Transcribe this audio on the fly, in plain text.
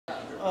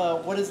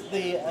what is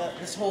the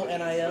this whole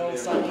NIL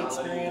signing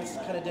experience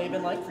kind of day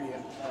been like for you?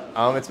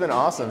 It's been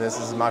awesome. This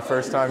is my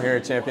first time here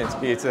at Champions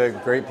Pizza,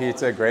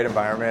 great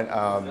environment.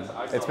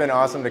 It's been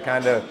awesome to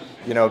kind of,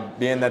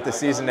 being that the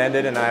season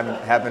ended and I'm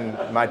having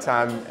my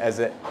time as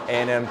an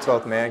A&M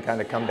 12th man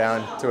kind of come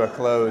down to a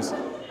close.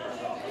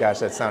 Gosh,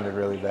 that sounded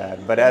really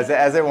bad. But as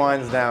it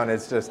winds down,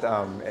 it's just,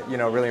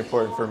 really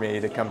important for me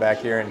to come back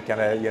here and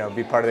kind of,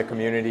 be part of the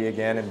community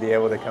again and be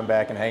able to come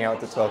back and hang out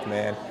with the 12th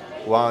man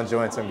while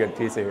enjoying some good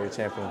pizza here at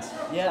Champions.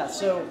 Yeah,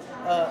 so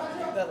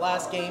that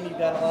last game, you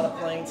got a lot of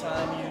playing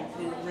time.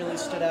 You really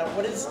stood out.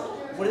 What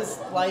has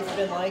life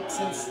been like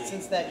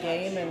since that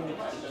game, and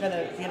kind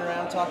of being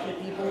around talking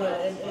to people?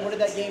 And what did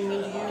that game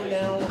mean to you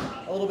now,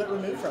 a little bit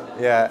removed from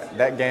it? Yeah,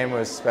 that game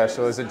was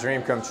special. It was a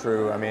dream come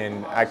true. I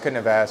mean, I couldn't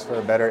have asked for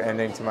a better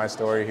ending to my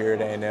story here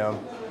at A&M.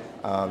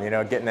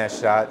 Getting that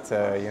shot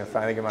to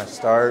finally get my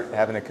start,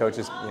 having the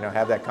coaches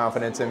have that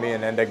confidence in me,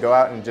 and then to go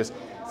out and just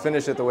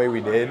finish it the way we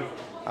did.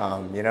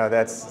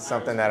 That's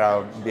something that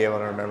I'll be able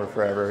to remember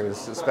forever. It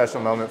was a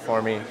special moment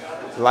for me.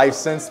 Life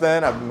since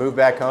then, I've moved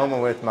back home.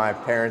 I'm with my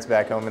parents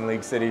back home in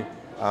League City.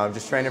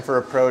 Just training for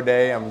a pro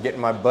day. I'm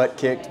getting my butt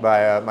kicked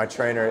by my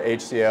trainer at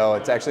HCL.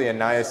 It's actually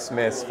Anais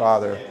Smith's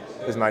father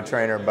is my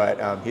trainer,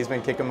 but he's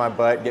been kicking my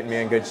butt, getting me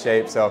in good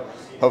shape. So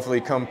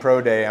hopefully come pro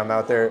day, I'm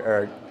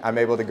I'm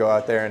able to go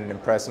out there and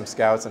impress some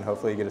scouts and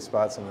hopefully get a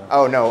spot somewhere.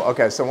 Oh no,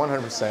 okay, so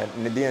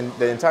 100%.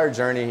 The entire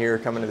journey here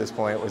coming to this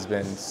point has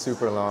been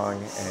super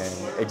long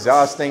and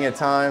exhausting at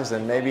times,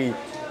 and maybe,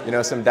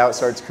 some doubt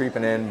starts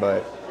creeping in,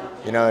 but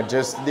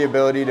just the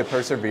ability to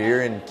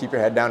persevere and keep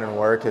your head down and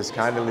work has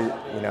kind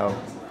of,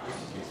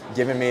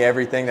 given me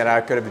everything that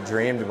I could have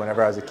dreamed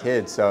whenever I was a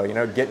kid. So,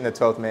 getting the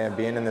 12th man,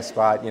 being in the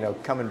spot,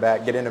 coming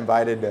back, getting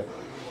invited to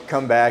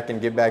come back and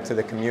give back to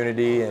the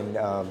community and,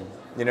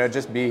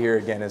 just be here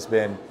again has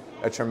been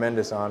a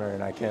tremendous honor,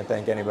 and I can't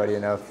thank anybody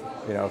enough,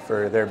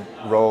 for their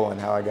role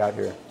and how I got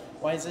here.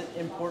 Why is it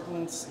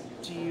important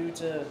to you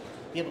to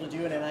be able to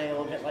do an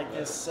NIL event like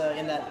this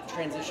in that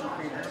transition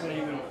period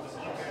between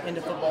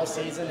into football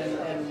season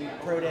and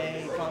pro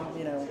day,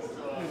 moving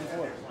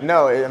forward?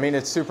 No, I mean,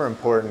 it's super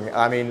important.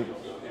 I mean,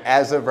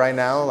 as of right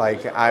now,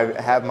 like,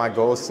 I have my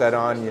goals set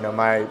on,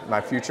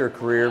 my future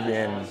career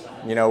being,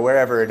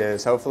 wherever it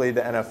is, hopefully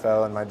the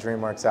NFL, and my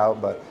dream works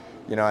out, but,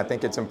 I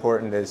think it's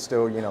important to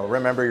still,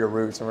 remember your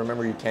roots and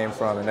remember you came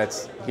from, and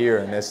that's here,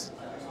 and this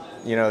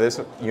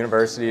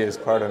university is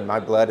part of my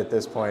blood at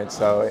this point,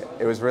 so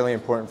it was really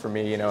important for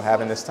me,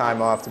 having this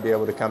time off to be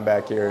able to come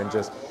back here and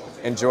just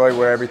enjoy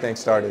where everything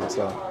started,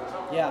 so.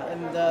 Yeah,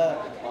 and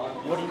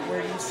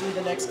where do you see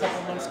the next couple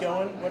of months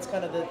going? What's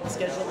kind of the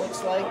schedule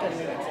looks like and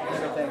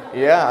everything?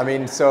 Yeah, I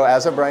mean, so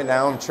as of right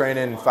now, I'm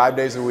training 5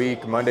 days a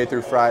week, Monday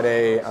through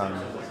Friday.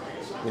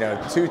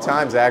 2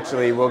 times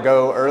actually. We'll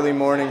go early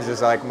mornings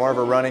is like more of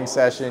a running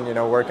session,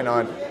 working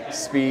on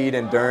speed,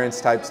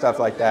 endurance type stuff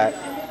like that.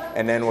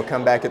 And then we'll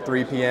come back at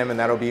 3 p.m. and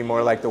that'll be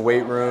more like the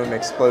weight room,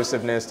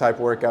 explosiveness type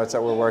workouts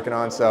that we're working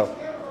on. So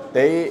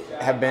they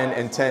have been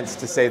intense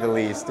to say the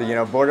least.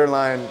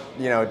 Borderline,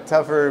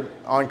 tougher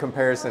on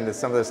comparison to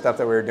some of the stuff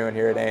that we were doing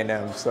here at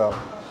A&M. So,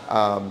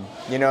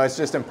 it's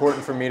just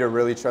important for me to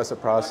really trust the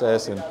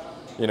process and,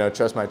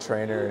 trust my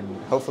trainer,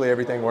 and hopefully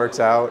everything works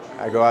out.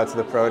 I go out to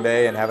the pro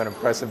day and have an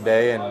impressive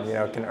day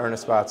and, can earn a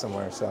spot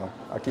somewhere. So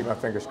I'll keep my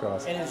fingers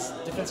crossed. And is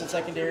defensive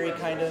secondary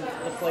kind of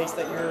the place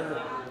that you're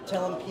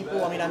telling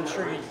people? I mean, I'm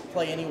sure you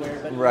play anywhere,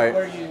 but right.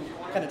 What are you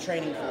kind of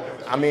training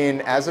for? I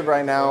mean, as of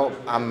right now,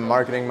 I'm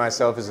marketing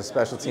myself as a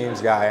special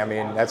teams guy. I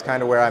mean, that's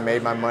kind of where I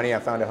made my money. I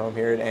found a home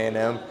here at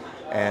A&M,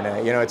 and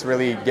it's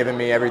really given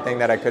me everything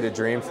that I could have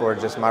dreamed for,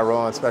 just my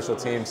role on special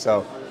teams.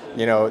 So,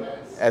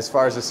 as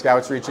far as the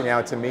scouts reaching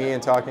out to me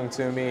and talking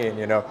to me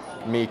and,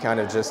 me kind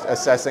of just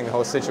assessing the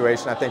whole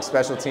situation, I think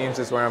special teams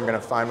is where I'm going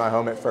to find my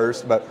home at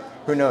first, but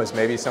who knows,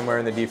 maybe somewhere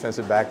in the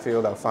defensive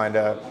backfield I'll find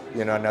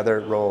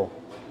another role.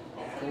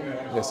 Cool.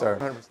 Yes, sir.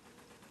 100%.